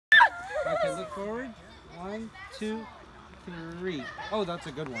forward. 1, 2, 3. Oh, that's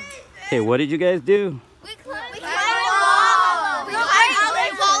a good one. Okay, what did you guys do? We climbed the wall. We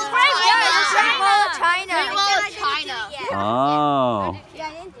climbed the wall of China. Oh,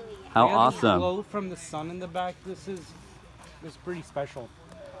 how awesome. Glow from the sun in the back. This is pretty special.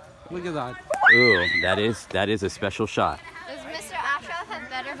 Look at that. Ooh, that is a special shot. Does Mr. Ashraf have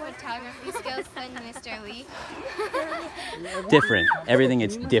better photography skills than Mr. Lee? Different. Everything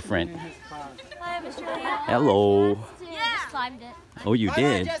is different. Hi, Mr. Lee. Hello. Yeah. Just climbed it. Oh, you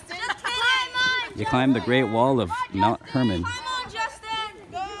did. Just climb on. You climbed the Great Wall of Mount Hermon. Come on, Justin.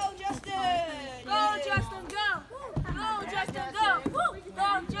 Go, Justin. Go, Justin. Go. Go, Justin. Go.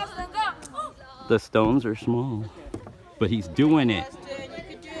 Go, Justin. Go. The stones are small, but he's doing it.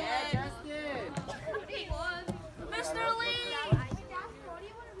 Mr. Lee.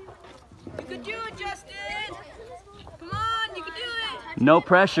 You could do it, Justin. Come on, you can do it. No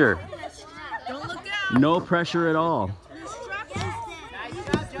pressure. Don't look down. No pressure at all.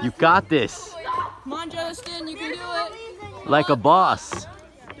 You got this. Come on, Justin, you can do it. Like a boss.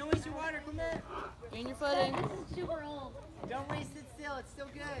 Don't waste your water, come in. Gain your footing. Super old. Don't waste it still, it's still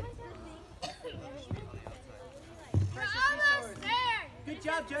good. Almost there. Good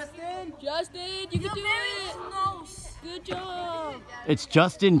job, Justin. Justin, you can do it. Close. Good job. It's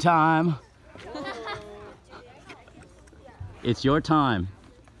just in time. It's your time.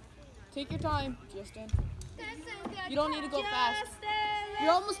 Take your time, Justin. You don't need to go fast.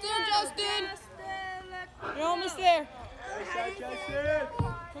 You're almost there, Justin. You're almost there. Nice shot, Justin.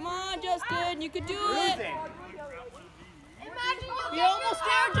 Come on, Justin. You can do it. You're almost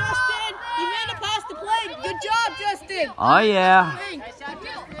there, Justin. You made it past the plate. Good job, Justin. Oh yeah. Nice shot,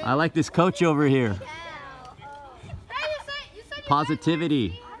 Justin. I like this coach over here.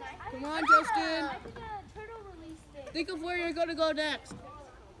 Positivity. Come on, Justin. Think of where you're going to go next.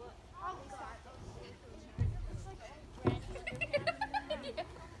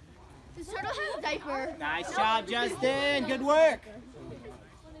 This turtle has a diaper. Nice job, Justin. Good work.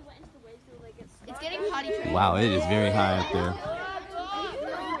 It's getting potty trained. Wow, it is very high up there.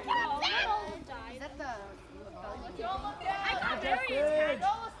 Is that the...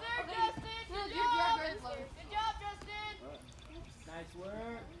 Nice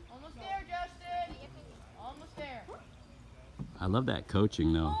work. Almost there, Justin. Almost there. I love that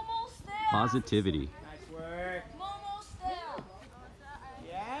coaching though. Almost there. Positivity. Nice work. Almost there.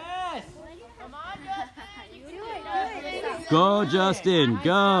 Yes. Come on, Justin. You can do it. Go Justin,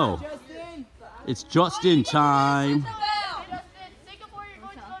 go. Justin. It's just in time. Justin, think of where you're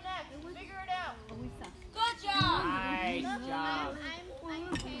going to go next. Figure it out. Good job. Nice job.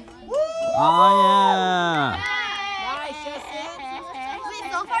 Oh yeah. Nice, Justin. Wait,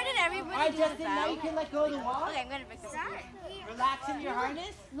 so far did everybody All right, do Justin, now you that? can let go of the wall. Okay, I'm gonna fix this. Relax in your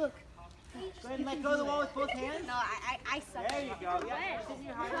harness. Look. Go ahead and let go of the wall with both hands. No, I suck. There you go. Yeah, sit in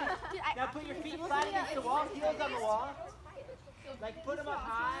your harness. Now put your feet flat against the wall, heels on the wall. Like put them up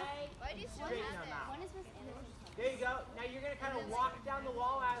high. Straighten them out. There you go. Now you're going to kind of walk down the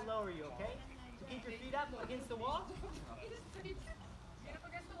wall while I lower you, okay? So keep your feet up against the wall.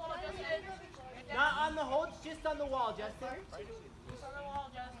 Not on the holds, just on the wall, Justin. Just on the wall,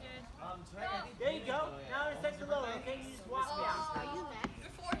 Justin. There you go. Now I'm going to set you lower, okay? You just walk down.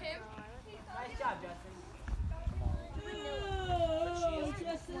 Before him. Nice job, Justin.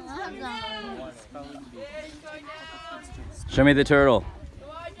 Show me the turtle.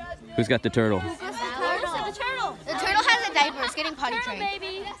 Who's got the turtle? The turtle has a diaper. It's getting potty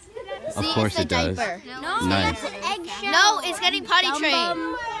trained. Of course it does. No, Nice. it's an eggshell. No, it's getting potty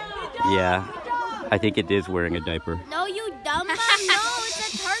trained. Yeah, I think it is wearing a diaper. No, you dumb bum. No,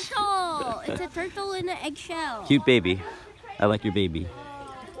 it's a turtle. It's a turtle in an eggshell. Cute baby. I like your baby.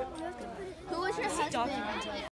 Who was your husband?